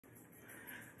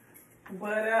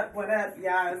What up,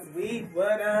 y'all? It's We,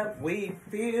 what up? We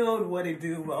Feel, what it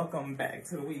do? Welcome back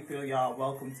to the We Feel, y'all.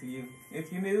 Welcome to you.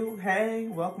 If you're new, hey,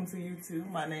 welcome to you too.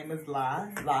 My name is La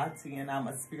T, and I'm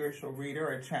a spiritual reader,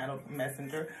 a channel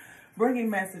messenger, bringing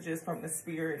messages from the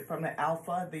spirit, from the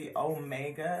Alpha, the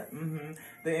Omega,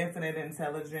 the infinite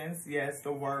intelligence, yes,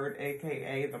 the word,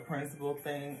 aka the principal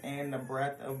thing, and the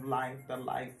breath of life, the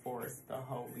life force, the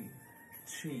holy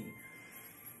chi.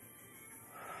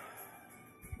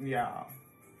 Y'all,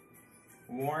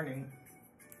 warning,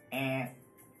 and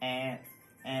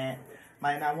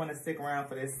might not want to stick around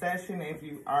for this session if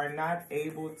you are not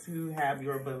able to have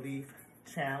your belief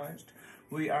challenged.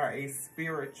 We are a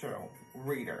spiritual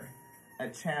reader, a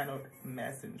channeled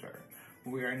messenger.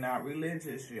 We are not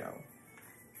religious, yo.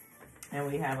 And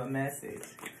we have a message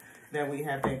that we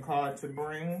have been called to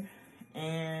bring,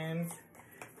 and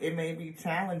it may be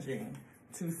challenging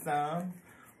to some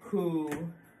who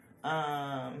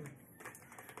are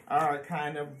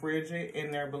kind of rigid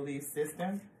in their belief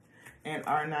system and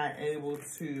are not able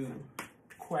to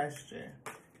question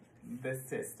the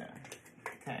system,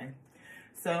 okay?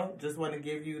 So just want to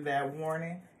give you that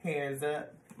warning, heads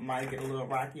up, might get a little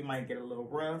rocky, might get a little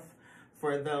rough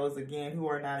for those, again, who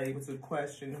are not able to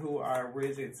question, who are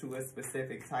rigid to a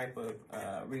specific type of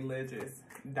religious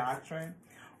doctrine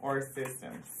or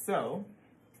system. So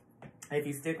if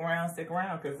you stick around,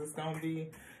 because it's going to be,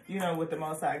 you know, what the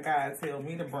Most High God tell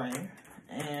me to bring.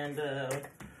 And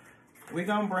we're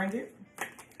going to bring it.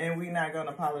 And we're not going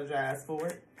to apologize for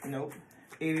it. Nope.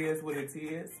 It is what it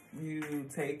is. You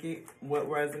take it, what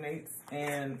resonates.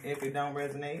 And if it don't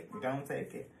resonate, don't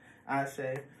take it.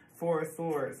 Ashe. 4 of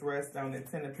Swords, rest on the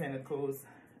 10 of Pentacles.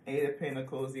 8 of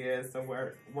Pentacles, yes, the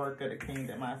work of the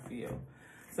kingdom, I feel.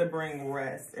 To bring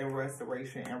rest and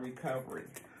restoration and recovery.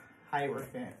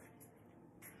 Hierophant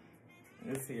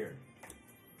is here.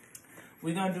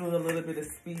 We're going to do a little bit of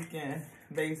speaking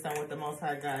based on what the Most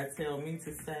High God tell me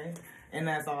to say. And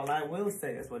that's all I will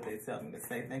say is what they tell me to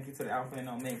say. Thank you to the Alpha and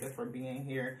Omega for being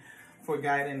here, for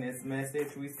guiding this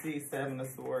message. We see 7 of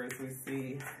Swords. We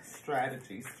see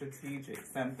strategy, strategic,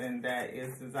 something that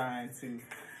is designed to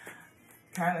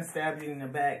kind of stab you in the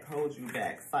back, hold you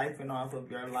back, siphon off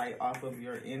of your light, off of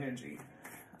your energy.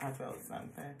 I felt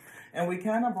something. And we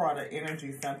kind of brought an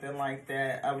energy, something like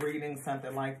that, a reading,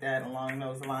 something like that along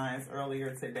those lines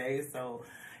earlier today. So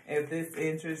if this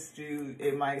interests you,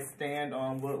 it might stand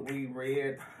on what we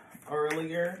read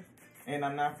earlier. And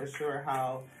I'm not for sure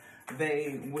how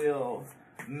they will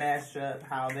mesh up,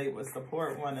 how they will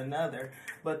support one another.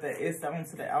 But it's on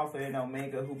to the Alpha and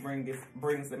Omega who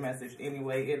brings the message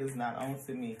anyway. It is not on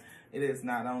to me. It is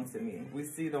not on to me. We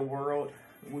see the world.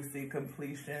 We see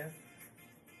completion.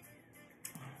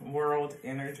 World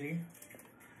energy.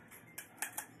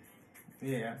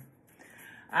 Yeah.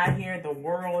 I hear the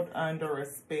world under a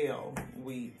spell.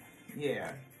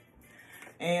 Yeah.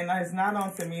 And it's not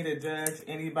on to me to judge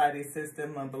anybody's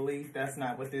system of belief. That's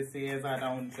not what this is. I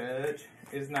don't judge.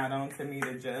 It's not on to me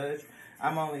to judge.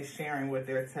 I'm only sharing what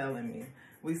they're telling me.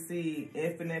 We see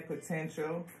infinite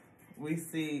potential. We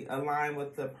see align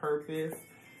with the purpose.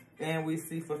 And we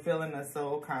see fulfilling a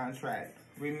soul contract.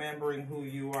 Remembering who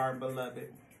you are,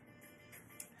 beloved.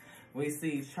 We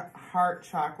see heart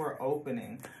chakra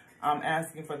opening. I'm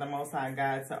asking for the Most High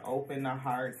God to open the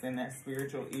hearts and the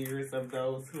spiritual ears of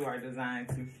those who are designed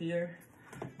to hear,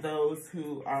 those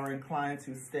who are inclined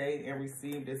to stay and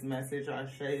receive this message,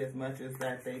 Ashe, as much as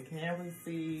that they can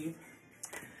receive,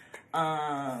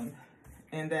 and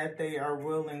that they are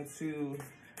willing to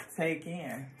take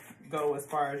in, go as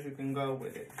far as you can go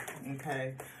with it,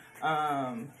 okay?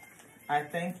 I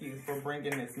thank you for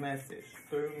bringing this message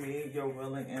through me, your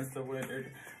willing and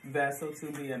surrendered vessel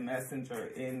to be a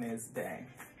messenger in this day.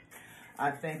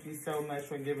 I thank you so much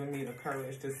for giving me the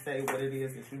courage to say what it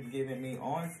is that you've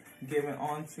given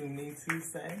on to me to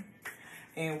say.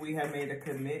 And we have made a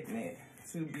commitment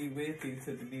to be with you,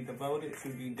 to be devoted, to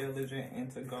be diligent, and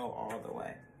to go all the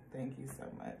way. Thank you so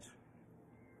much.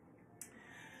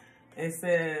 It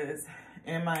says,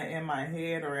 am I in my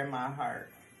head or in my heart?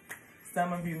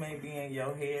 Some of you may be in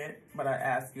your head, but I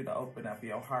ask you to open up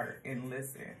your heart and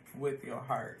listen with your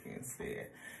heart instead.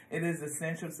 It is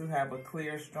essential to have a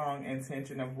clear, strong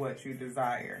intention of what you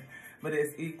desire, but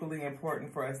it's equally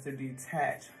important for us to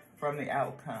detach from the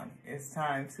outcome. It's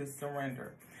time to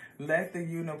surrender. Let the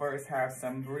universe have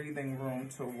some breathing room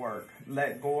to work.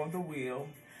 Let go of the wheel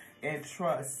and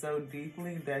trust so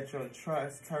deeply that your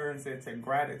trust turns into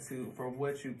gratitude for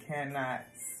what you cannot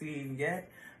see yet,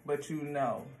 but you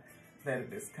know that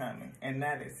it is coming, and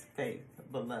that is faith,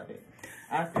 beloved.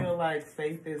 I feel like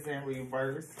faith is in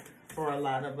reverse for a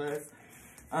lot of us.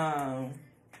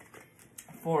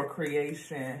 for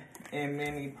creation in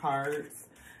many parts.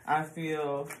 I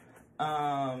feel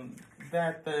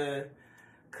that the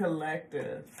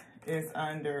collective is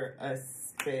under a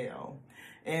spell.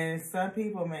 And some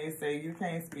people may say, you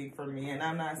can't speak for me, and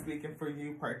I'm not speaking for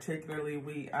you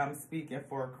particularly. I'm speaking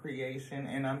for creation,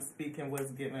 and I'm speaking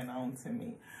what's given on to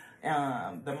me.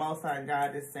 The Most High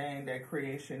God is saying that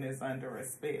creation is under a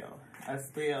spell. A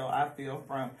spell, I feel,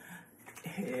 from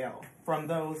hell, from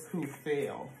those who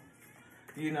fail.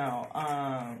 You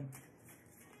know,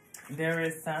 there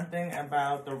is something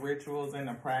about the rituals and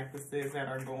the practices that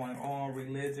are going on,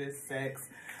 religious, sex,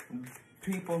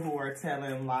 people who are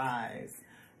telling lies.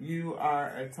 You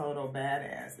are a total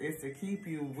badass. It's to keep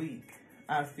you weak,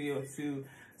 I feel, to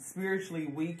spiritually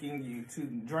weaken you, to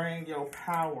drain your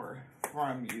power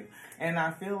from you. And I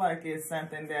feel like it's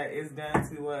something that is done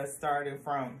to us starting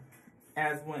from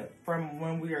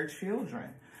when we are children.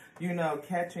 You know,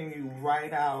 catching you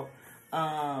right out,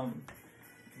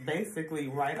 basically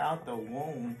right out the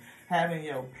womb. Having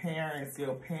your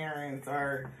parents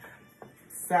are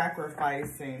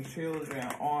sacrificing children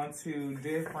onto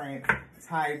different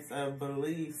types of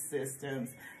belief systems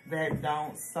that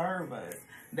don't serve us,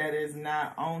 that is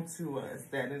not onto us,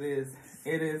 that it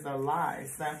is a lie,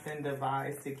 something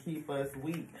devised to keep us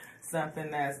weak,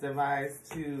 something that's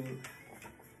devised to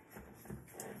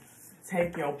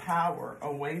take your power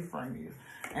away from you.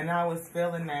 And I was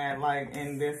feeling that, like,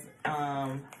 in this,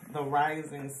 the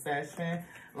rising session,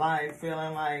 like,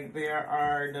 feeling like there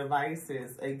are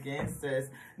devices against us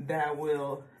that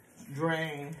will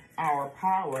drain our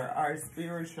power, our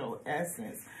spiritual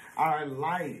essence, our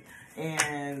light.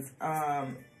 And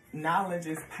knowledge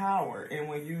is power. And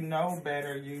when you know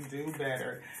better, you do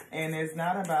better. And it's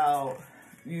not about,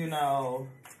 you know,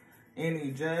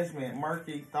 any judgment,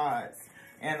 murky thoughts.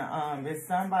 And it's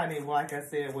somebody, like I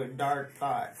said, with dark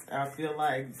thoughts. I feel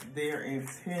like their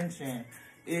intention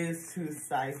is to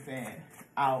siphon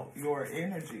out your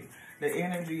energy, the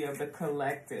energy of the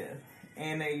collective.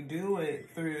 And they do it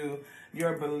through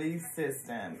your belief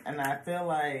system. And I feel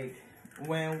like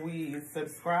when we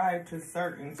subscribe to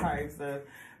certain types of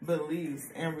beliefs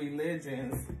and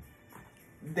religions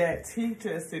that teach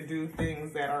us to do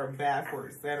things that are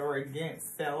backwards, that are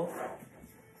against self,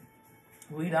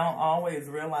 we don't always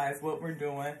realize what we're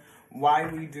doing, why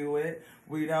we do it.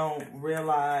 We don't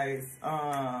realize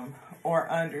or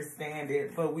understand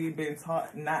it, but we've been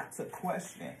taught not to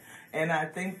question. And I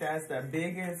think that's the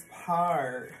biggest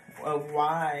part of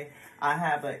why I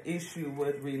have an issue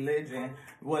with religion.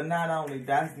 Well, not only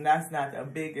that's not the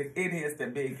biggest, it is the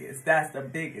biggest. That's the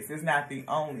biggest. It's not the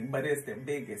only, but it's the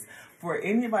biggest. For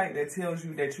anybody that tells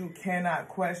you that you cannot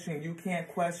question, you can't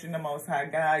question the Most High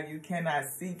God, you cannot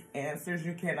seek answers,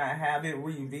 you cannot have it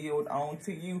revealed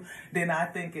onto you, then I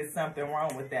think it's something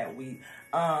wrong with that.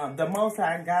 The Most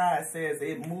High God says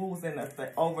it moves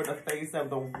over the face of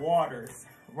the waters,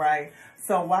 right?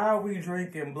 So why are we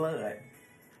drinking blood?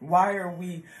 Why are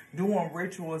we doing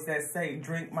rituals that say,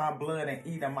 drink my blood and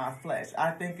eat of my flesh?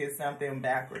 I think it's something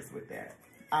backwards with that.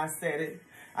 I said it.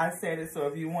 So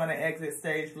if you want to exit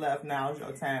stage left, now's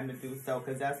your time to do so,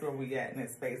 because that's where we at in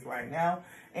this space right now.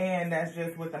 And that's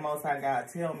just what the Most High God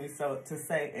tell me so to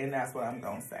say, and that's what I'm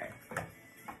going to say.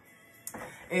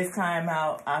 It's time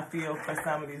out, I feel, for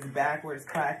some of these backwards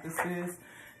practices.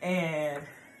 And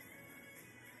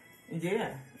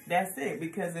yeah, that's it,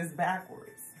 because it's backwards.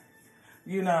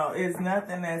 You know, it's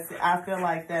nothing I feel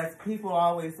like that's, people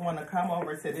always want to come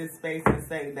over to this space and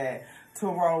say that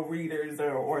tarot readers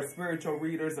or spiritual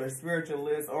readers or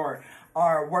spiritualists or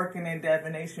are working in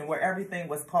divination, where everything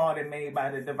was called and made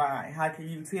by the divine. How can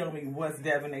you tell me what's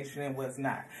divination and what's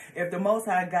not? If the Most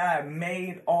High God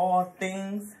made all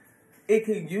things, it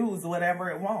can use whatever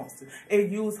it wants to.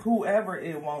 It use whoever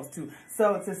it wants to.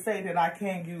 So to say that I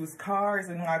can't use cars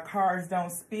and my cars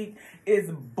don't speak is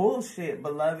bullshit,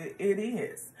 beloved. It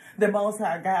is. The Most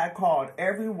High God called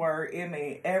every word. It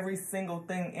made every single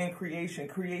thing in creation.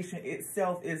 Creation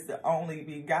itself is the only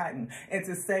begotten. And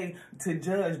to say, to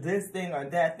judge this thing or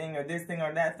that thing or this thing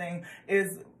or that thing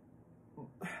is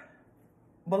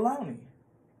baloney.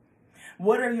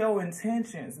 What are your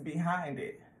intentions behind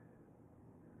it?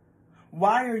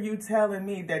 Why are you telling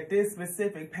me that this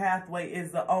specific pathway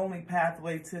is the only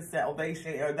pathway to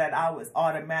salvation, or that I was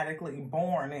automatically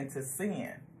born into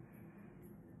sin?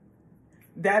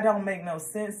 That don't make no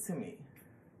sense to me.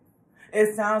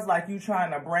 It sounds like you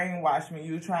trying to brainwash me.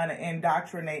 You trying to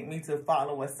indoctrinate me to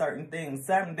follow a certain thing,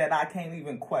 something that I can't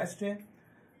even question,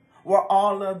 where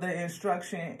all of the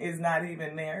instruction is not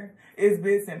even there. It's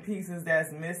bits and pieces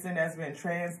that's missing, that's been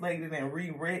translated and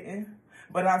rewritten.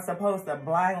 But I'm supposed to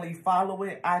blindly follow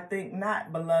it? I think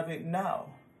not, beloved, no.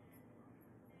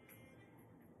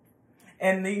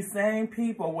 And these same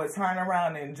people will turn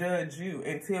around and judge you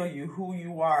and tell you who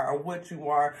you are or what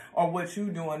you're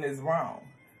doing is wrong.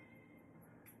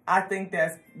 I think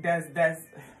that's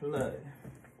look.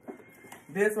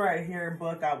 This right here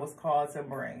book I was called to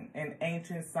bring, An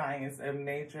Ancient Science of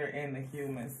Nature and the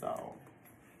Human Soul.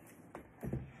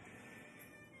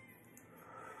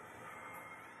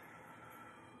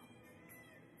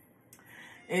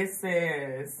 It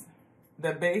says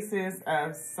the basis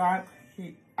of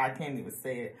Sankhya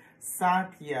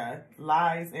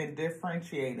lies in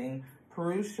differentiating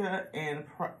Purusha and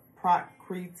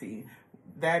Prakriti,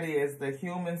 that is, the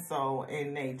human soul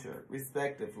and nature,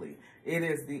 respectively. It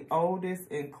is the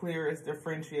oldest and clearest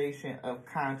differentiation of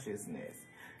consciousness.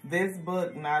 This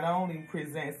book not only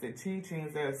presents the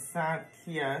teachings of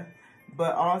Sankhya,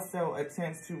 but also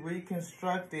attempts to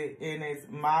reconstruct it in its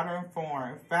modern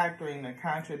form, factoring the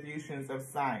contributions of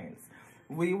science.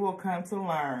 We will come to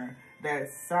learn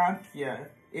that Sankhya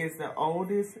is the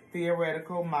oldest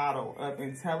theoretical model of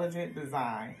intelligent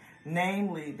design,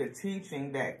 namely the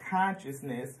teaching that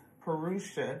consciousness,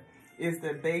 Purusha, is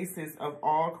the basis of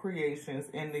all creations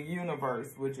in the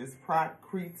universe, which is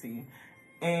Prakriti,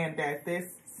 and that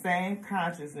this same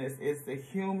consciousness is the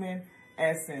human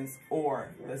essence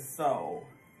or the soul.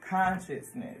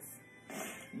 Consciousness,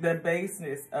 the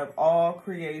basis of all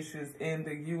creations in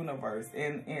the universe,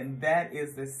 and that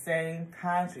is the same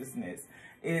consciousness,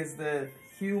 is the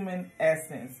human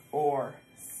essence or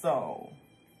soul.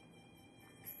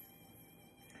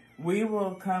 We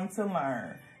will come to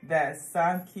learn that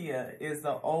Sankhya is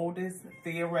the oldest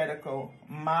theoretical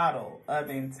model of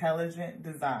intelligent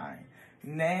design,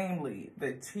 namely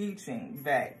the teaching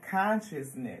that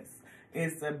consciousness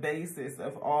is the basis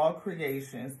of all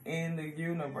creations in the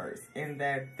universe, and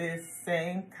that this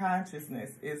same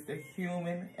consciousness is the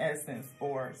human essence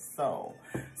or soul.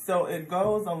 So it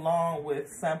goes along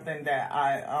with something that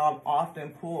I often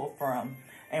pull from,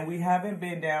 and we haven't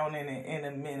been down in it in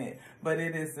a minute, but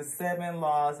it is the 7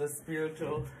 laws of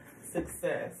spiritual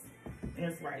success.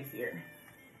 It's right here.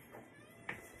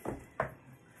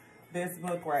 This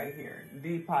book right here,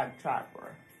 Deepak Chopra.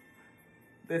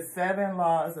 The 7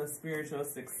 laws of spiritual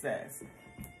success.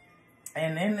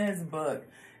 And in this book,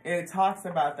 it talks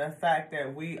about the fact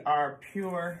that we are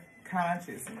pure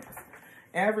consciousness.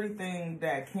 Everything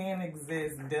that can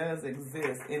exist does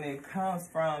exist, and it comes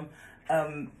from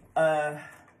a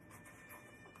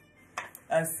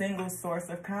single source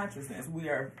of consciousness. We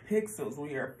are pixels,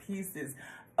 we are pieces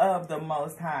of the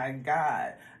Most High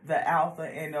God, the Alpha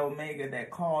and Omega that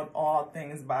called all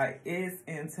things by its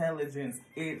intelligence,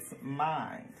 its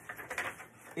mind,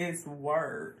 its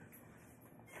word.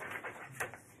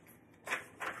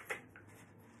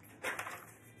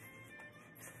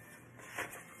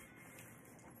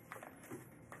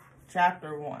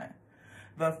 Chapter 1.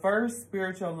 The first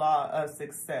spiritual law of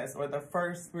success, or the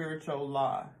first spiritual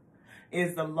law,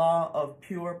 is the law of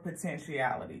pure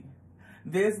potentiality.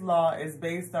 This law is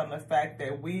based on the fact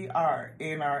that we are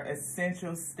in our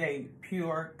essential state,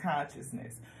 pure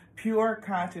consciousness. Pure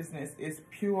consciousness is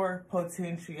pure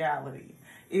potentiality.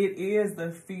 It is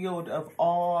the field of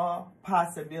all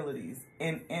possibilities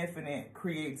and infinite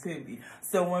creativity.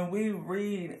 So when we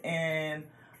read in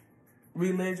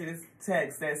religious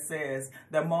text that says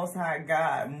the Most High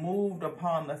God moved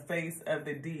upon the face of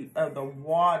the deep, of the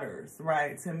waters,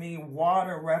 right? To me,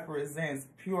 water represents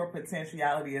pure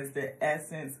potentiality as the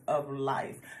essence of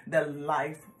life, the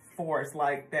life force,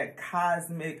 like that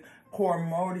cosmic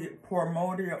primordial,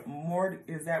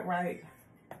 is that right?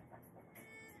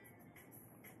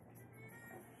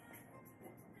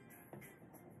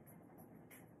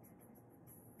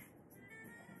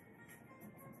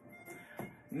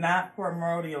 Not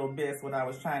primordial abyss, what I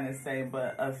was trying to say,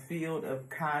 but a field of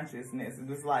consciousness. It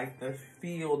was like the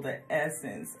field, the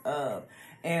essence of.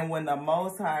 And when the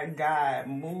Most High God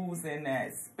moves in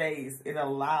that space, it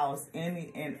allows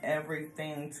any and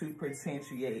everything to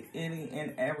potentiate. Any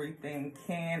and everything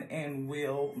can and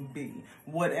will be.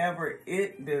 Whatever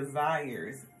it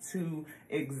desires to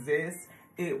exist,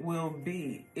 it will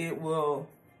be. It will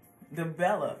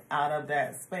develop out of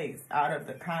that space, out of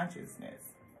the consciousness.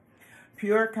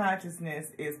 Pure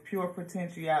consciousness is pure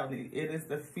potentiality. It is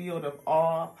the field of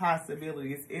all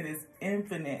possibilities. It is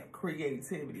infinite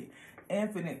creativity.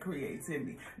 Infinite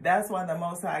creativity. That's why the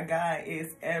Most High God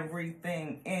is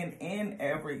everything and in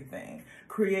everything.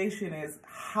 Creation is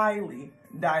highly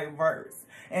diverse.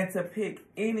 And to pick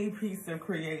any piece of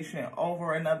creation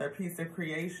over another piece of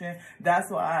creation, that's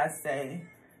why I say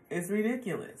it's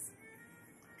ridiculous.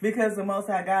 Because the Most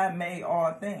High God made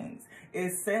all things.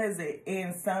 It says it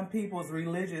in some people's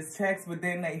religious texts, but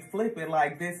then they flip it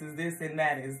like this is this and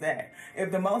that is that.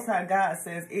 If the Most High God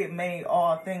says it made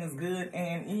all things good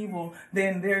and evil,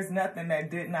 then there's nothing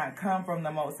that did not come from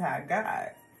the Most High God.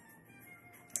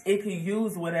 It can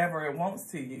use whatever it wants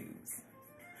to use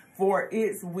for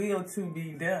its will to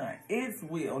be done. Its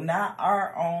will, not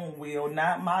our own will,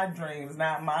 not my dreams,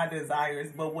 not my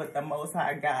desires, but what the Most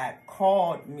High God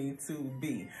called me to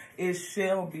be. It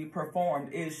shall be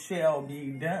performed. It shall be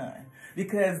done.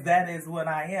 Because that is what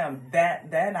I am.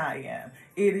 That I am.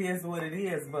 It is what it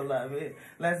is, beloved.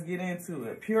 Let's get into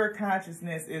it. Pure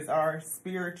consciousness is our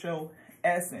spiritual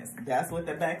essence. That's what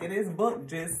the back of this book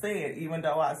just said, even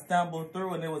though I stumbled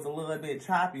through and it was a little bit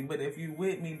choppy. But if you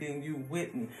with me, then you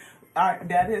with me.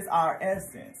 That is our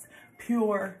essence.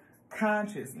 Pure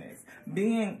consciousness.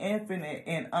 Being infinite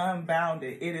and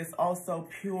unbounded, it is also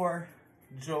pure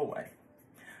joy.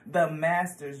 The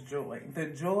master's joy. The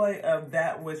joy of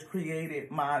that which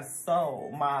created my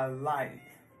soul, my life.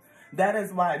 That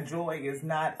is why joy is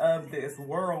not of this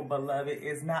world, beloved.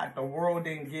 It's not. The world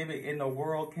didn't give it, and the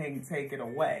world can't take it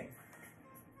away.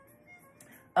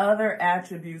 Other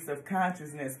attributes of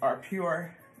consciousness are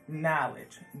pure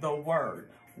knowledge, the word,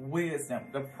 wisdom,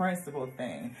 the principal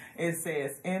thing. It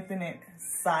says infinite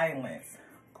silence,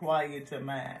 quiet your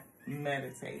mind,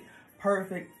 meditate.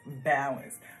 Perfect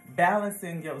balance.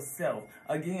 Balancing yourself.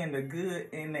 Again, the good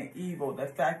and the evil. The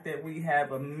fact that we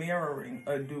have a mirroring,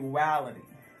 a duality.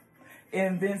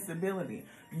 Invincibility.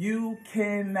 You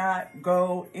cannot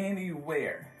go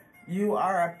anywhere. You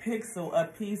are a pixel, a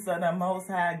piece of the Most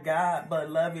High God,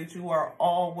 beloved. You are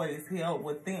always held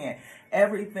within.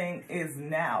 Everything is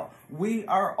now. We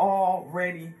are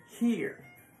already here.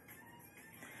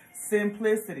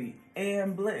 Simplicity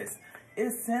and bliss.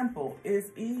 It's simple. It's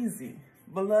easy.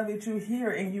 Beloved, you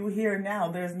here and you here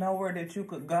now. There's nowhere that you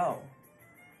could go.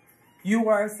 You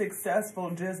are successful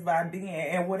just by being.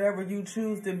 And whatever you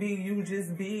choose to be, you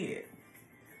just be it.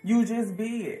 You just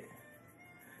be it.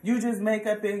 You just make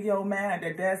up in your mind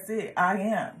that that's it. I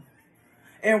am.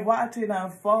 And watch it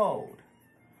unfold.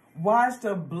 Watch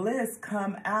the bliss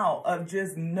come out of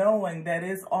just knowing that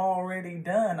it's already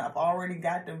done. I've already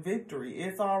got the victory.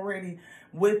 It's already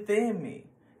within me.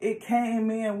 It came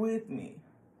in with me.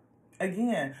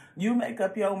 Again, you make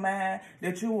up your mind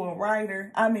that you a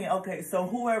writer. I mean, okay, so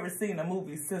whoever seen the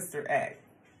movie Sister Act,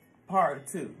 Part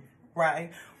 2,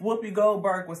 right? Whoopi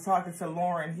Goldberg was talking to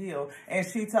Lauryn Hill, and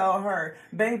she told her,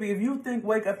 baby, if you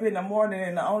wake up in the morning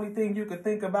and the only thing you could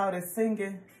think about is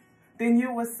singing, then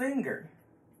you a singer.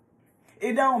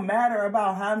 It don't matter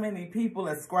about how many people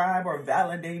ascribe or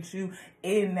validate you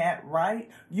in that,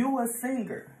 right? You a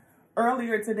singer.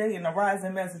 Earlier today in the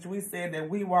Rising Message, we said that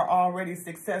we were already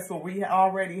successful. We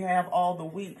already have all the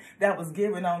wheat that was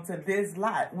given onto this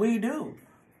lot. We do.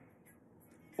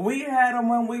 We had them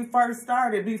when we first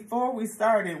started. Before we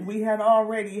started, we had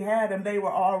already had them. They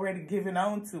were already given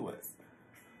on to us.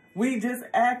 We just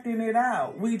acting it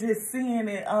out. We just seeing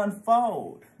it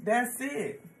unfold. That's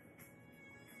it.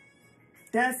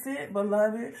 That's it,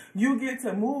 beloved. You get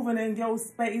to moving in your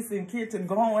space and get to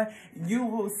going, you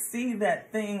will see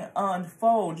that thing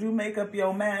unfold. You make up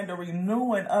your mind, the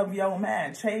renewing of your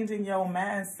mind, changing your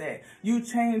mindset. You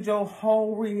change your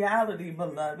whole reality,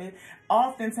 beloved.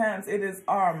 Oftentimes, it is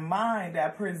our mind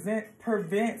that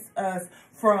prevents us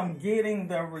from getting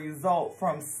the result,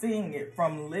 from seeing it,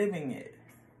 from living it.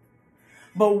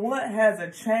 But what has a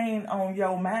chain on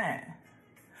your mind?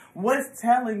 What's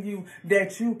telling you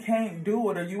that you can't do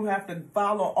it or you have to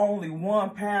follow only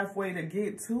one pathway to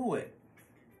get to it?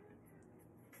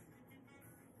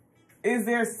 Is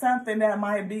there something that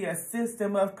might be a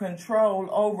system of control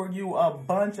over you, a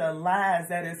bunch of lies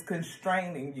that is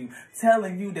constraining you,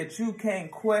 telling you that you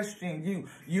can't question you?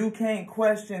 You can't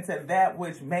question to that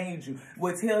which made you.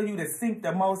 Will tell you to seek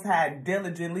the Most High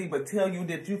diligently, but tell you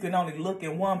that you can only look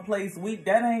in one place weak.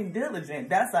 That ain't diligent.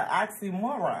 That's an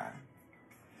oxymoron.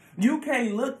 You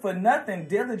can't look for nothing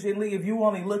diligently if you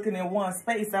only looking in one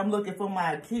space. I'm looking for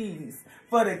my keys,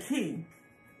 for the key.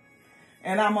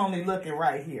 And I'm only looking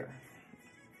right here.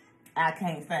 I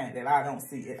can't find it. I don't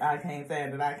see it. I can't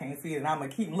find it. I can't see it. And I'm going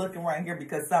to keep looking right here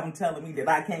because something telling me that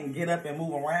I can't get up and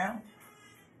move around.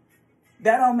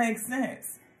 That don't make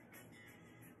sense.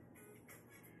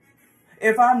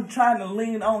 If I'm trying to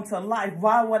lean on to life,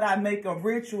 why would I make a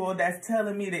ritual that's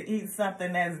telling me to eat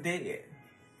something that's dead?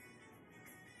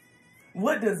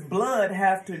 What does blood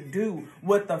have to do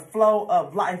with the flow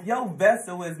of life? Your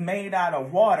vessel is made out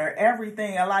of water.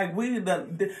 Everything, like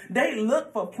they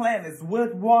look for planets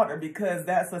with water because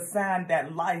that's a sign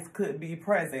that life could be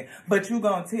present. But you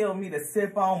gonna tell me to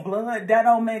sip on blood? That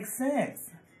don't make sense.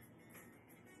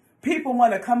 People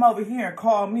want to come over here and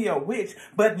call me a witch,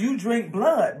 but you drink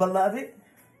blood, beloved.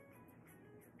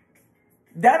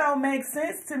 That don't make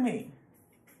sense to me.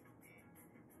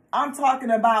 I'm talking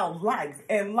about life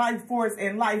and life force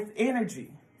and life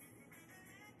energy.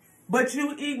 But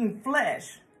you eating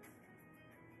flesh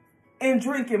and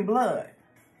drinking blood.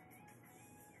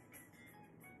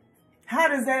 How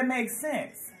does that make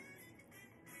sense?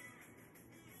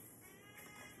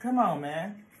 Come on,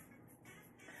 man.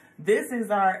 This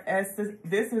is our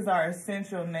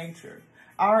essential nature.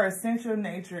 Our essential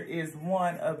nature is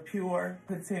one of pure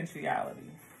potentiality.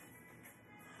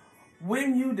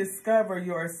 When you discover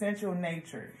your essential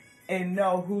nature and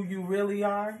know who you really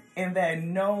are, and that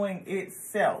knowing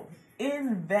itself,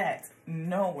 in that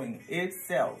knowing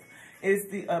itself, is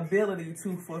the ability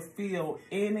to fulfill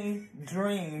any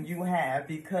dream you have,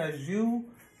 because you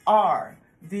are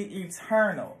the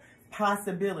eternal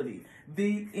possibility,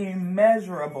 the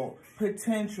immeasurable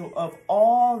potential of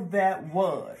all that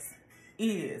was,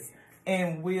 is,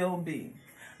 and will be.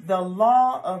 The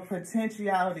law of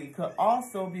potentiality could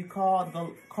also be called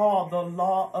the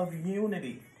law of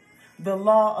unity. The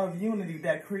law of unity,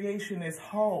 that creation is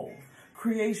whole.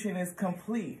 Creation is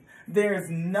complete. There's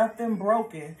nothing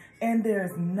broken and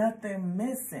there's nothing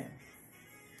missing.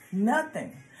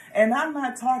 Nothing. And I'm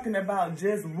not talking about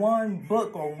just one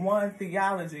book or one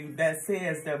theology that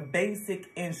says the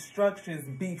basic instructions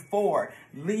before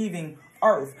leaving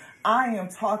earth. I am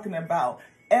talking about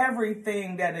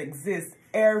everything that exists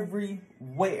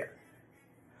everywhere.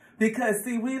 Because,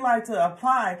 see, we like to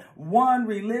apply one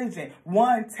religion,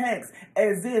 one text,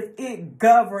 as if it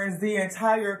governs the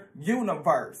entire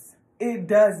universe. It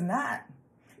does not.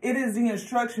 It is the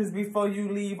instructions before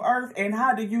you leave earth. And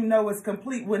how do you know it's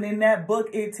complete when in that book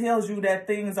it tells you that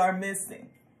things are missing?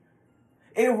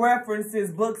 It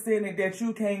references books in it that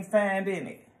you can't find in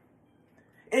it.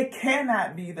 It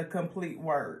cannot be the complete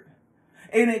word.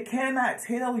 And it cannot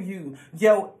tell you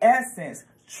your essence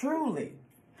truly,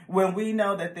 when we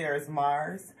know that there is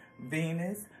Mars,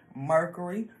 Venus,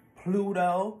 Mercury,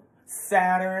 Pluto,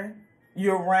 Saturn,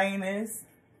 Uranus.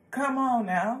 Come on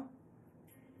now.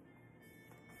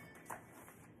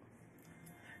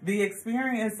 The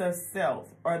experience of self,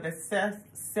 or the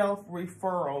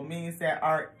self-referral, means that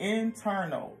our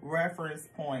internal reference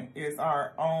point is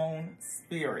our own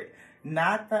spirit,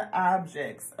 not the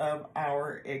objects of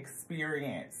our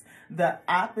experience. The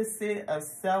opposite of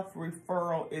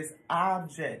self-referral is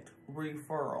object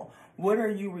referral. What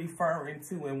are you referring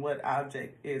to and what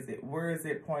object is it? Where is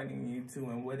it pointing you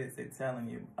to and what is it telling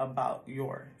you about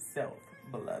yourself,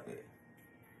 beloved?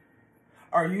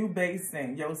 Are you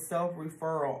basing your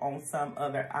self-referral on some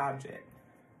other object?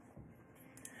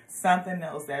 Something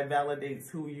else that validates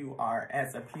who you are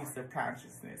as a piece of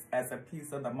consciousness, as a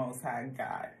piece of the Most High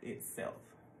God itself.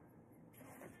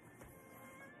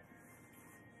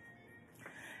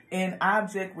 In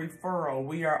object referral,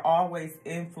 we are always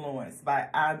influenced by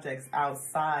objects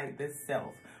outside the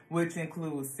self, which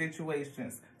includes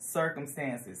situations,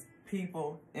 circumstances,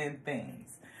 people, and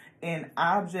things. In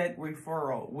object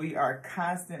referral, we are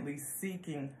constantly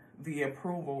seeking the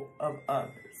approval of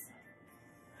others.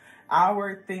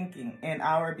 Our thinking and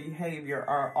our behavior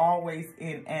are always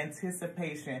in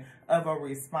anticipation of a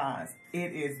response.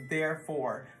 It is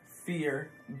therefore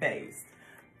fear-based.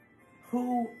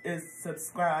 Who is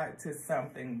subscribed to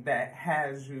something that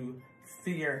has you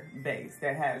fear-based,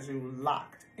 that has you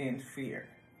locked in fear?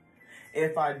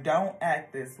 If I don't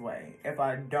act this way, if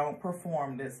I don't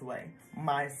perform this way,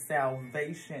 my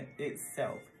salvation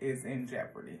itself is in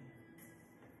jeopardy.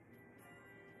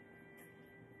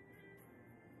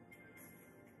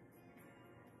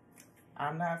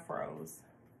 I'm not froze.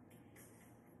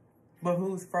 But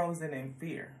who's frozen in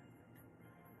fear?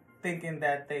 Thinking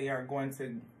that they are going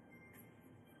to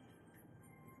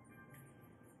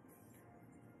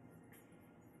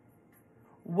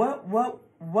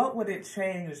What would it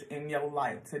change in your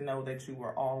life to know that you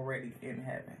were already in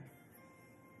heaven?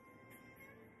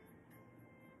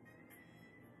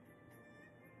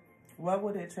 What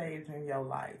would it change in your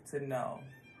life to know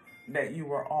that you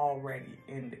were already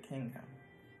in the kingdom?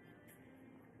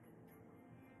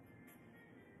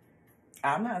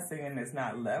 I'm not saying there's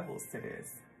not levels to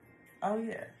this. Oh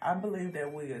yeah, I believe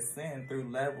that we ascend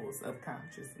through levels of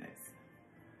consciousness.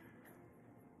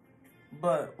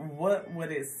 But what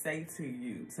would it say to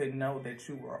you to know that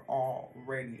you are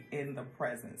already in the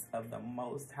presence of the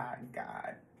Most High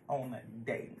God on a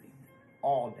daily,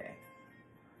 all day,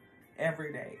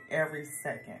 every day, every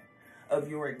second of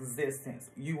your existence?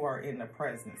 You are in the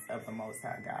presence of the Most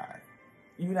High God.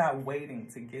 You're not waiting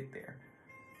to get there.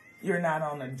 You're not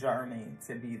on a journey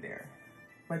to be there,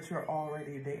 but you're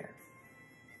already there.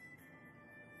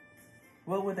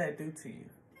 What would that do to you?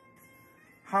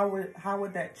 How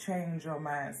would that change your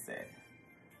mindset?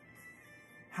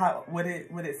 How would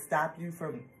it stop you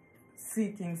from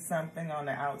seeking something on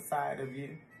the outside of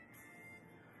you?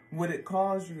 Would it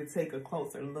cause you to take a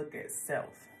closer look at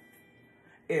self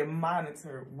and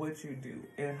monitor what you do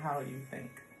and how you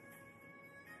think?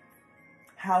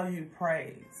 How you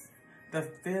praise, the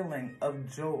feeling of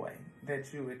joy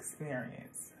that you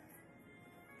experience.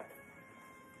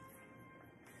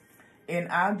 In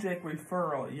object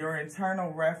referral, your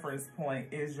internal reference point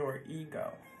is your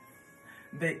ego.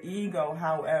 The ego,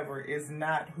 however, is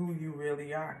not who you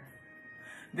really are.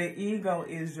 The ego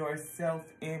is your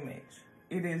self-image.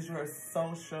 It is your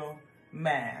social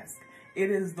mask.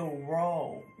 It is the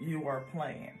role you are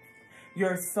playing.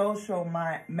 Your social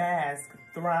mask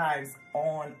thrives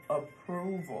on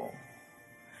approval.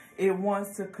 It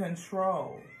wants to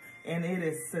control, and it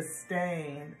is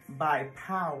sustained by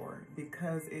power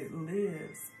because it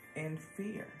lives in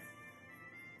fear.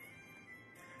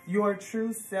 Your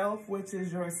true self, which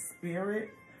is your spirit,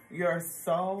 your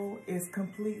soul, is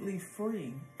completely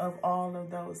free of all of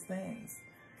those things.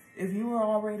 If you were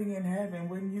already in heaven,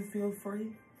 wouldn't you feel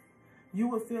free? You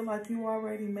would feel like you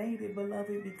already made it,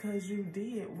 beloved, because you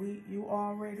did. You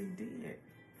already did.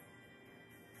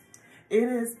 It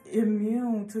is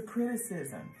immune to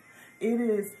criticism. It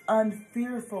is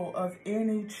unfearful of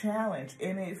any challenge,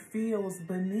 and it feels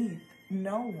beneath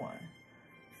no one.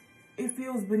 It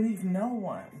feels beneath no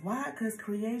one. Why? Because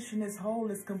creation is whole,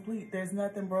 is complete. There's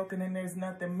nothing broken and there's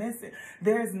nothing missing.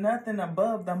 There's nothing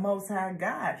above the Most High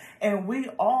God. And we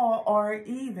all are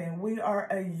even. We are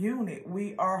a unit.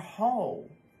 We are whole.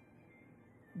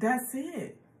 That's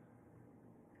it.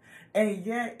 And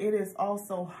yet it is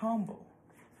also humble.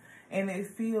 And it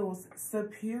feels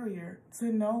superior to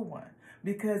no one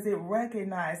because it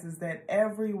recognizes that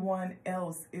everyone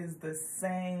else is the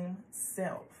same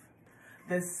self,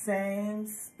 the same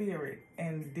spirit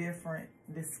in different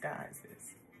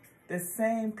disguises, the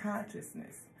same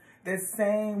consciousness, the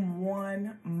same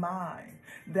one mind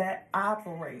that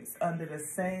operates under the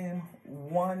same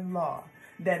one law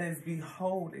that is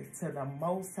beholden to the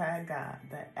Most High God,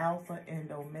 the Alpha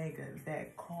and Omega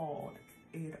that called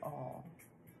it all.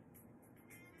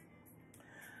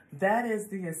 That is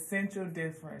the essential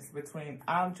difference between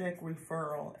object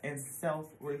referral and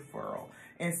self-referral.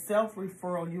 In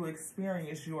self-referral, you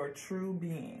experience your true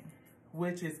being,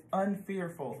 which is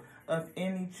unfearful of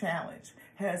any challenge,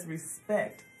 has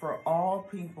respect for all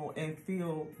people, and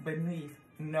feel beneath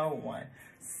no one.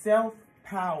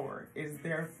 Self-power is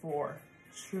therefore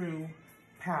true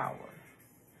power.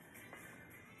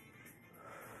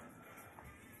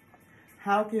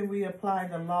 How can we apply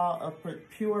the law of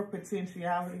pure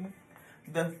potentiality,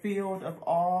 the field of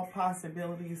all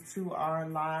possibilities, to our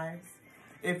lives?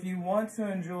 If you want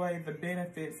to enjoy the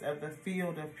benefits of the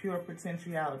field of pure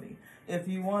potentiality, if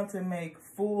you want to make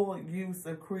full use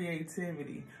of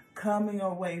creativity, coming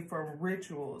away from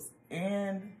rituals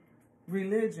and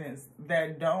religions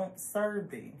that don't serve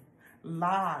thee,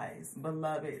 lies,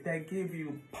 beloved, that give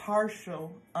you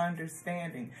partial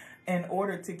understanding in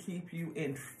order to keep you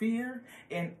in fear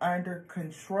and under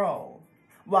control,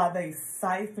 while they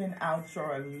siphon out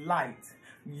your light,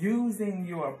 using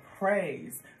your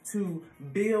praise to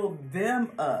build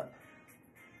them up.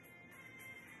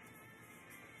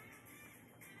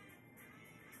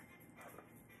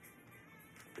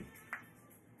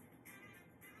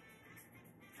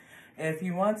 If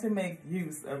you want to make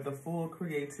use of the full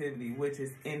creativity which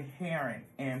is inherent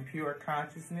in pure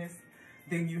consciousness,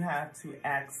 then you have to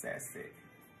access it.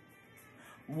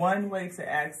 One way to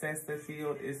access the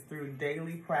field is through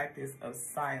daily practice of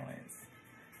silence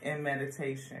and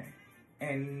meditation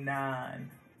and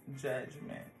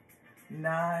non-judgment.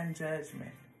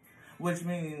 Non-judgment, which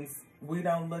means we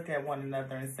don't look at one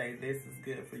another and say, this is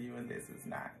good for you and this is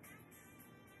not.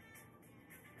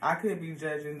 I could be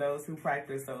judging those who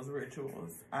practice those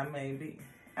rituals. I may be.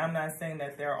 I'm not saying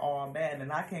that they're all bad,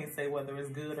 and I can't say whether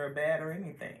it's good or bad or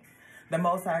anything. The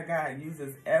Most High God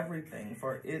uses everything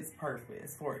for its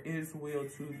purpose, for its will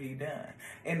to be done.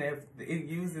 And if it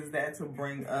uses that to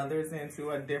bring others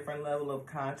into a different level of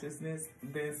consciousness,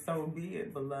 then so be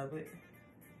it, beloved.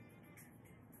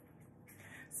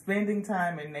 Spending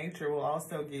time in nature will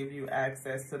also give you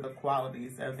access to the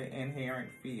qualities of the inherent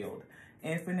field: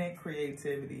 infinite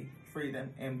creativity,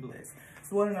 freedom, and bliss.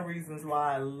 It's one of the reasons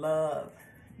why I love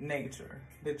nature.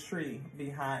 The tree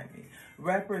behind me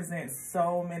represents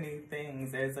so many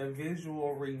things as a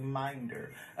visual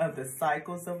reminder of the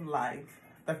cycles of life,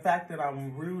 the fact that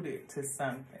I'm rooted to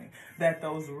something, that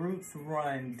those roots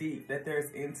run deep, that there's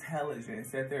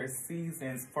intelligence, that there's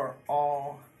seasons for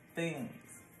all things,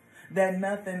 that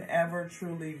nothing ever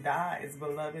truly dies,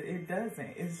 beloved. It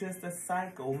doesn't. It's just a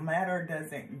cycle. Matter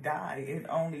doesn't die. It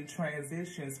only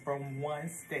transitions from one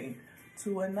state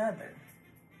to another.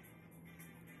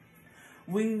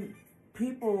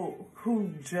 People who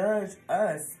judge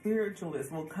us,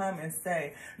 spiritualists, will come and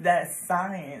say that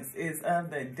science is of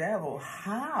the devil.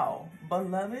 How,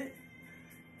 beloved?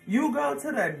 You go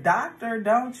to the doctor,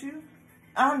 don't you?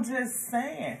 I'm just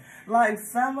saying, like,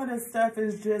 some of the stuff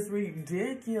is just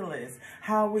ridiculous.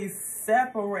 How we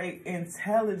separate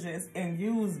intelligence and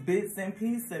use bits and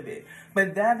pieces of it.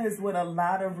 But that is what a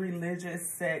lot of religious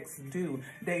sects do.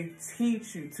 They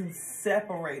teach you to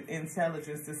separate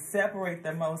intelligence, to separate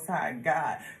the Most High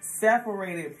God,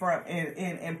 separate it from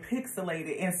and pixelate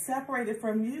it and separate it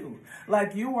from you.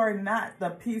 Like, you are not the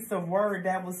piece of word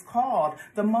that was called.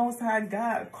 The Most High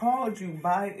God called you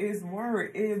by His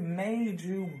word. It made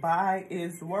you by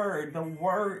His word. The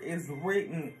word is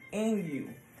written in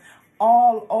you,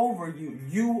 all over you.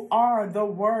 You are the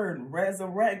word.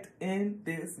 Resurrect in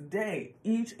this day.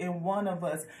 Each and one of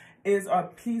us is a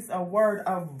piece of word,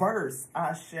 a verse,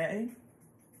 Ashe.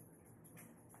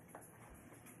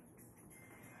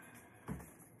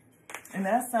 And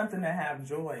that's something to have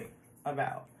joy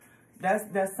about.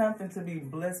 That's something to be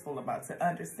blissful about, to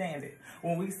understand it.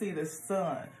 When we see the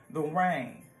sun, the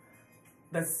rain,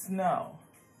 the snow,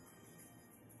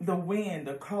 the wind,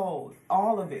 the cold,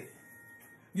 all of it.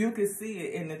 You can see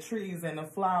it in the trees and the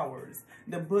flowers,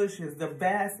 the bushes, the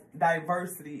vast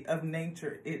diversity of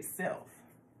nature itself.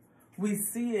 We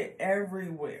see it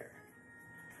everywhere.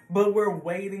 But we're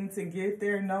waiting to get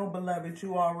there. No, beloved,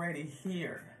 you already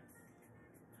here.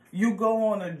 You go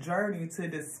on a journey to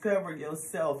discover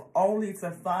yourself, only to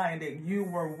find that you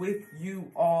were with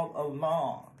you all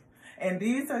along. And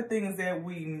these are things that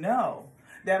we know,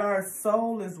 that our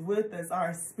soul is with us,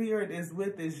 our spirit is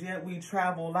with us, yet we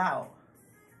travel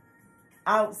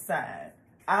outside,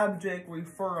 object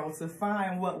referral, to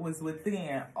find what was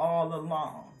within all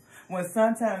along. When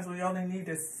sometimes we only need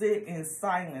to sit in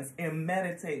silence and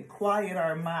meditate, quiet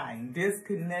our mind,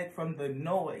 disconnect from the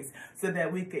noise so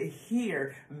that we could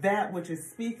hear that which is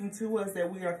speaking to us,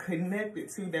 that we are connected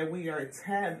to, that we are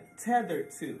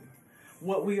tethered to,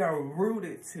 what we are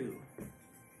rooted to.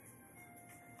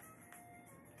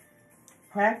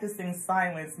 Practicing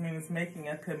silence means making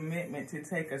a commitment to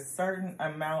take a certain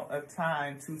amount of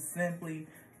time to simply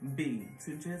be,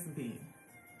 to just be.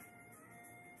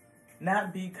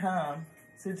 Not become,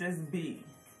 to just be.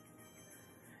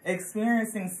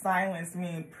 Experiencing silence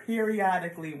means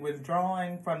periodically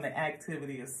withdrawing from the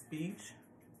activity of speech.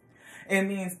 It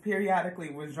means periodically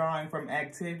withdrawing from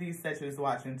activities such as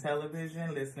watching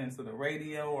television, listening to the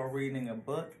radio, or reading a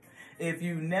book. If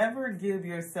you never give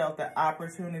yourself the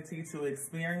opportunity to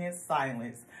experience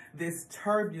silence, this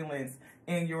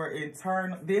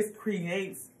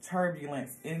creates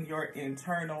turbulence in your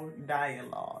internal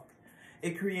dialogue.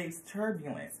 It creates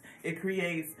turbulence. It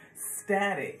creates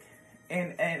static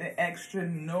and extra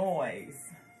noise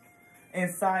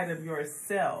inside of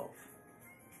yourself.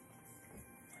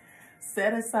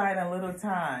 Set aside a little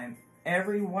time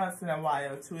every once in a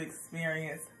while to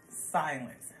experience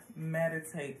silence.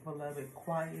 Meditate, beloved.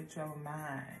 Quiet your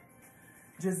mind.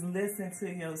 Just listen to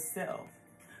yourself.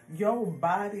 Your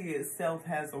body itself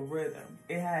has a rhythm.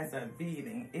 It has a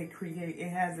beating. It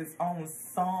has its own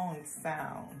song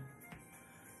sound.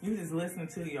 You just listen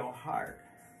to your heart.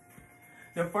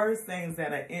 The first things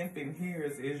that an infant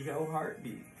hears is your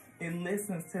heartbeat. It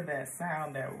listens to that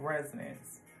sound, that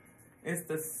resonance. It's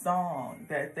the song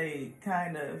that they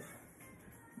kind of,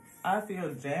 I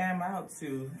feel, jam out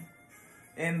to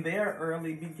in their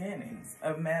early beginnings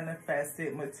of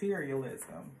manifested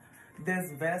materialism.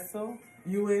 This vessel,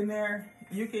 you in there,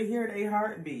 you can hear their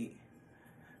heartbeat.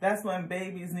 That's when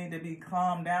babies need to be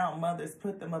calmed down. Mothers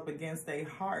put them up against their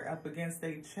heart, up against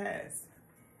their chest,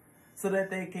 so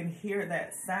that they can hear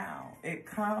that sound. It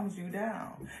calms you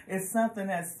down. It's something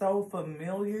that's so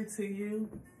familiar to you.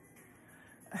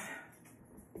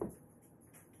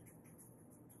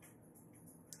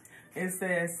 It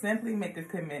says, simply make a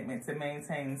commitment to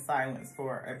maintain silence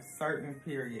for a certain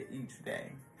period each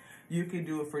day. You can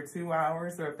do it for 2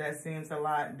 hours, or if that seems a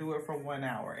lot, do it for 1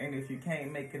 hour. And if you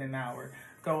can't make it an hour,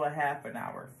 Go a half an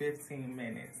hour, 15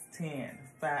 minutes, 10,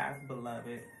 5,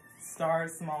 beloved. Start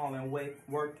small and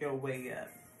work your way up.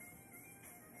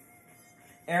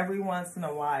 Every once in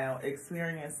a while,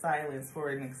 experience silence for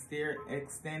an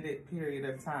extended period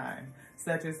of time,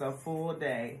 such as a full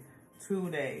day, 2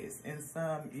 days, and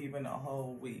some even a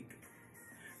whole week.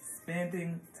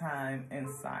 Spending time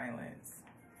in silence.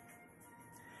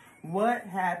 What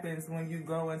happens when you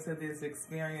go into this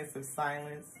experience of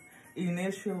silence?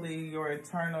 Initially, your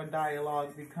internal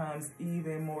dialogue becomes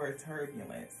even more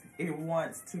turbulent. It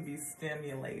wants to be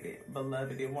stimulated,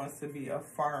 beloved. It wants to be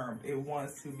affirmed. It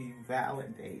wants to be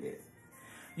validated.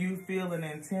 You feel an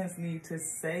intense need to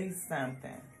say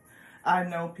something. I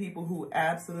know people who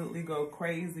absolutely go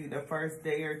crazy the first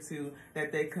day or two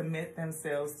that they commit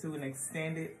themselves to an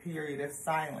extended period of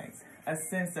silence. A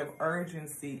sense of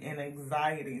urgency and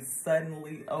anxiety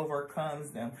suddenly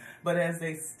overcomes them. But as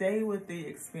they stay with the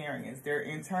experience, their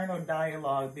internal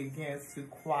dialogue begins to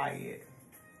quiet.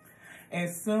 And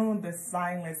soon the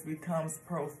silence becomes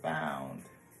profound.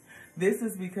 This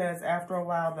is because after a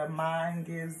while the mind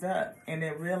gives up and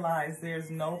it realizes there's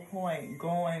no point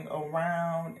going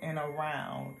around and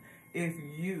around if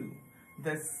you,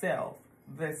 the self,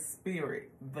 the spirit,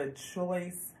 the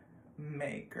choice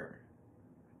maker,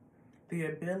 the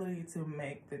ability to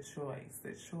make the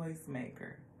choice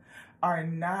maker, are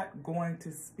not going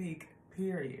to speak,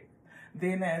 period.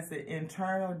 Then as the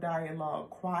internal dialogue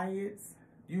quiets,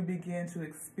 you begin to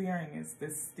experience the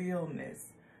stillness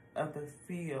of the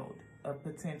field of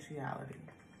potentiality.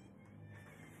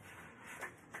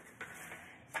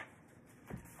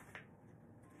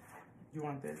 You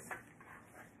want this?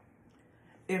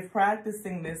 If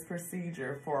practicing this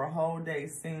procedure for a whole day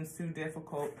seems too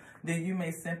difficult, then you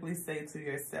may simply say to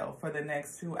yourself, for the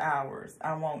next 2 hours,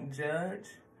 I won't judge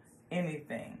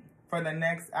anything. For the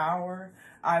next hour,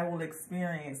 I will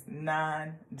experience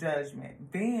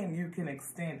non-judgment. Then you can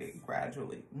extend it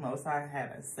gradually. Most High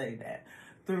had us say that.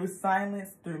 Through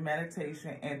silence, through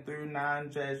meditation, and through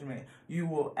non-judgment, you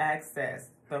will access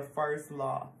the first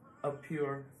law of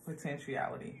pure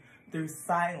potentiality. Through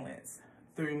silence,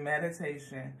 through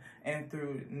meditation, and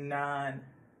through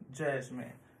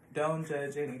non-judgment. Don't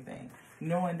judge anything.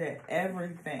 Knowing that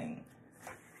everything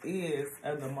is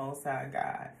of the Most High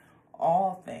God.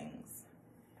 All things.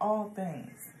 All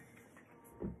things.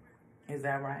 Is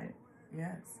that right?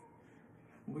 Yes.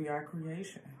 We are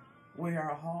creation. We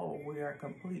are whole. We are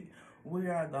complete. We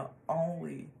are the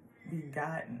only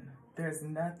begotten. There's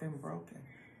nothing broken.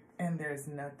 And there's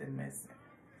nothing missing.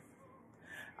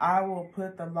 I will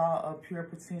put the law of pure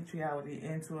potentiality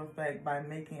into effect by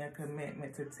making a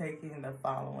commitment to taking the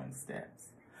following steps.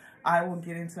 I will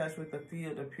get in touch with the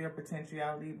field of pure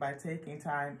potentiality by taking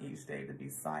time each day to be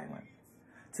silent,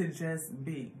 to just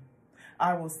be.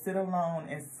 I will sit alone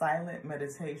in silent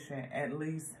meditation at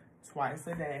least twice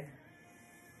a day.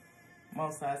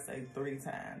 Most I say 3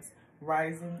 times.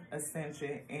 Rising,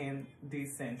 ascension, and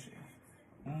descension.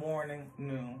 Morning,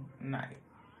 noon, night.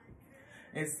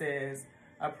 It says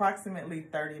approximately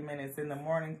 30 minutes in the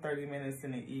morning, 30 minutes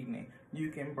in the evening. You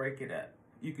can break it up.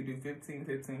 You could do 15,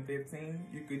 15, 15.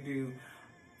 You could do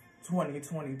 20,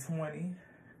 20, 20.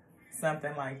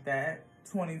 Something like that.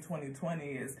 20, 20, 20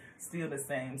 is still the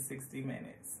same 60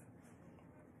 minutes.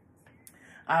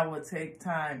 I will take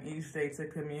time each day to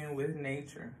commune with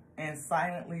nature and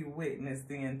silently witness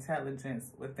the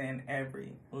intelligence within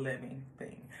every living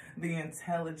thing. The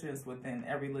intelligence within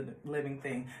every living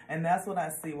thing. And that's what I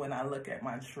see when I look at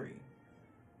my tree.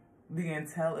 The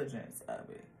intelligence of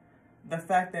it. The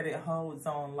fact that it holds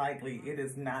on lightly, it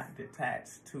is not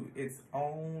detached to its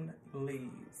own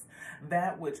leaves.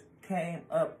 That which came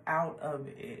up out of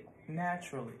it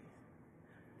naturally.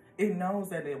 It knows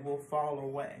that it will fall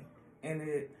away. And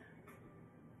it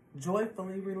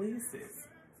joyfully releases.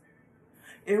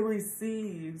 It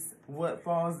receives what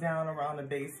falls down around the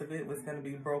base of it, what's going to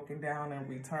be broken down and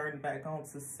returned back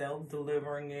onto self,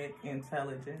 delivering it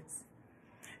intelligence.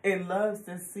 It loves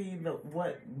to see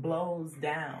what blows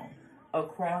down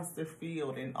across the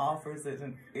field and offers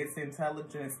its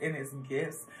intelligence and its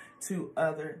gifts to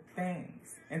other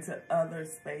things, into other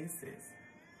spaces,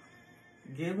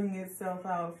 giving itself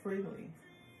out freely.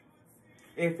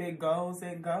 If it goes,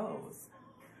 it goes.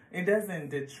 It doesn't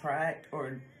detract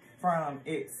from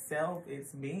itself,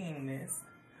 its beingness.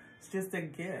 It's just a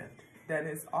gift that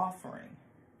is offering.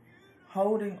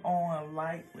 Holding on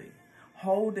lightly.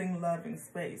 Holding loving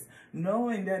space.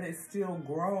 Knowing that it's still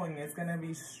growing. It's going to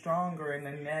be stronger in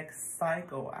the next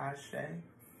cycle, Ashe.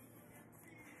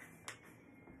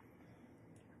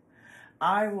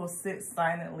 I will sit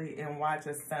silently and watch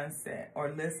a sunset,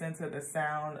 or listen to the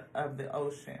sound of the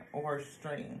ocean or a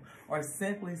stream, or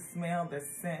simply smell the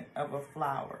scent of a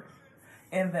flower.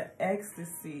 In the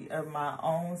ecstasy of my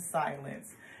own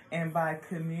silence and by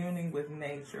communing with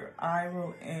nature, I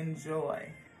will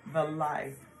enjoy the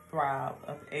life throb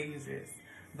of ages,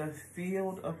 the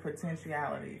field of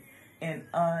potentiality and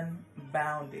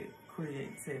unbounded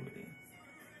creativity.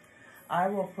 I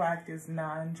will practice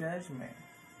non-judgment.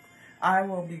 I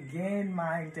will begin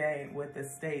my day with a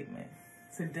statement.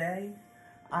 Today,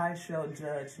 I shall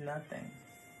judge nothing,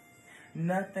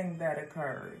 nothing that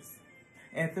occurs.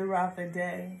 And throughout the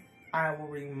day, I will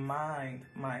remind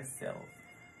myself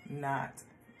not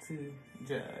to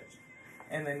judge.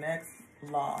 And the next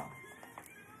law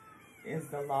is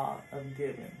the law of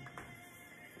giving.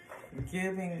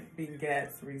 Giving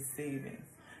begets receiving.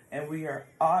 And we are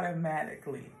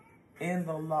automatically in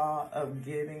the law of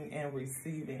giving and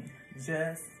receiving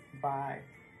just by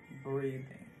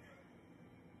breathing.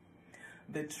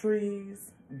 The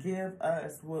trees give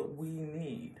us what we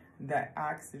need, that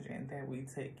oxygen that we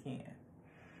take in.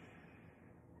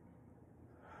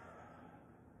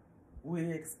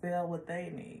 We expel what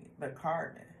they need, the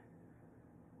carbon.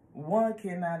 One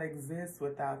cannot exist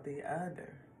without the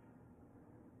other.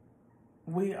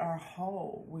 We are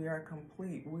whole, we are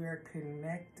complete, we are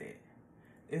connected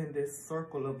in this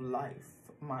circle of life,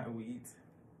 my wheat.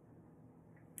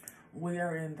 We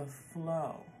are in the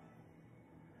flow.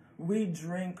 We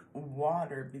drink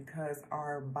water because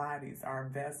our bodies, our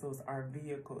vessels, our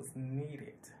vehicles need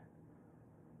it.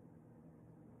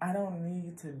 I don't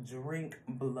need to drink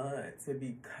blood to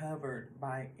be covered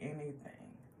by anything.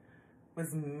 It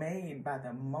was made by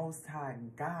the Most High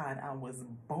God. I was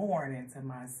born into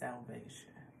my salvation.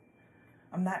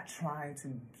 I'm not trying to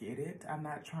get it. I'm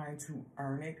not trying to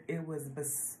earn it. It was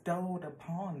bestowed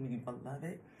upon me,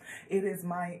 beloved. It is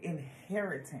my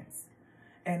inheritance.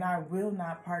 And I will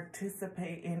not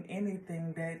participate in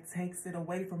anything that takes it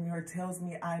away from me or tells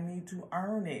me I need to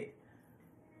earn it,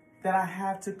 that I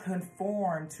have to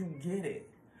conform to get it,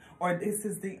 or this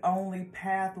is the only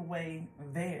pathway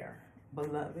there,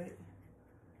 beloved.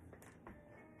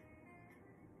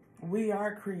 We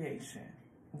are creation.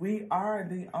 We are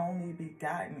the only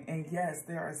begotten. And yes,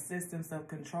 there are systems of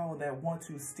control that want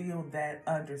to steal that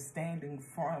understanding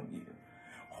from you.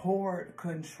 Hoard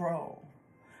control,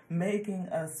 making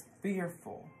us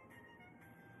fearful,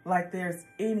 like there's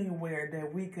anywhere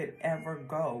that we could ever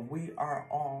go. We are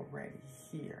already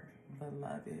here,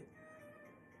 beloved.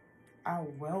 I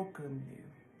welcome you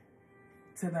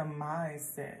to the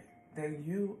mindset that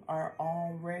you are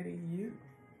already you.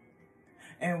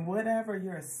 And whatever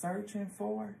you're searching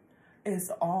for is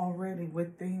already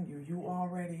within you. You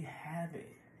already have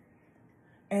it.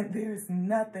 And there's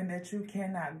nothing that you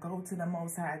cannot go to the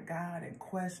Most High God and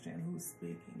question who's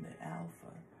speaking, the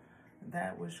Alpha,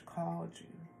 that which called you,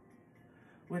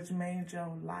 which made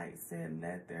your light, said,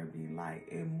 let there be light.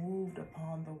 It moved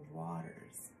upon the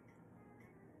waters.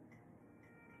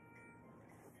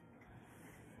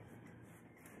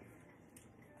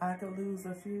 I could lose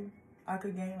a few. I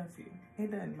could gain a few.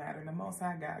 It doesn't matter. The Most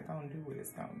High God gonna do what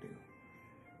it's gonna do.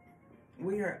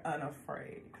 We are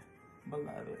unafraid,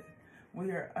 beloved.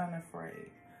 We are unafraid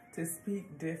to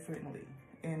speak differently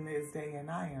in this day. And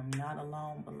I am not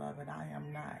alone, beloved. I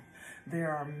am not.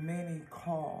 There are many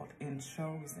called and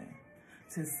chosen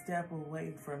to step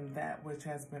away from that which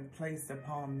has been placed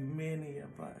upon many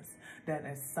of us, that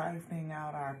is siphoning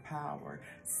out our power,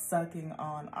 sucking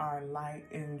on our light,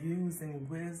 and using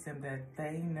wisdom that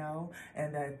they know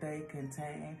and that they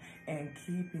contain, and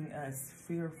keeping us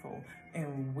fearful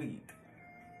and weak.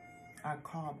 I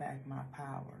call back my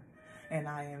power, and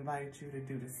I invite you to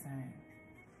do the same.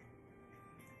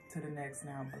 To the next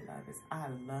now, beloveds. I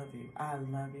love you. I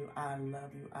love you. I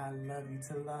love you. I love you.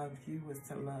 To love you is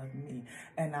to love me.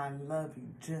 And I love you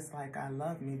just like I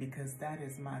love me, because that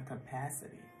is my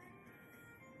capacity.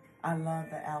 I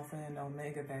love the Alpha and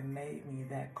Omega that made me,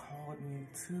 that called me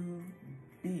to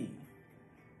be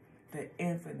the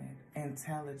infinite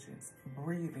intelligence,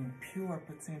 breathing, pure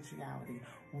potentiality,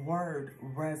 word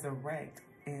resurrect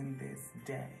in this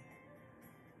day.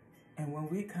 And when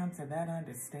we come to that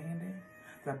understanding,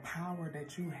 the power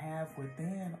that you have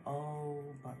within, oh,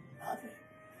 beloved,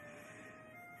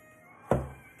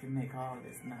 can make all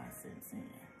this nonsense in.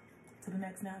 To the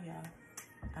next now, y'all.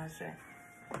 Ashe.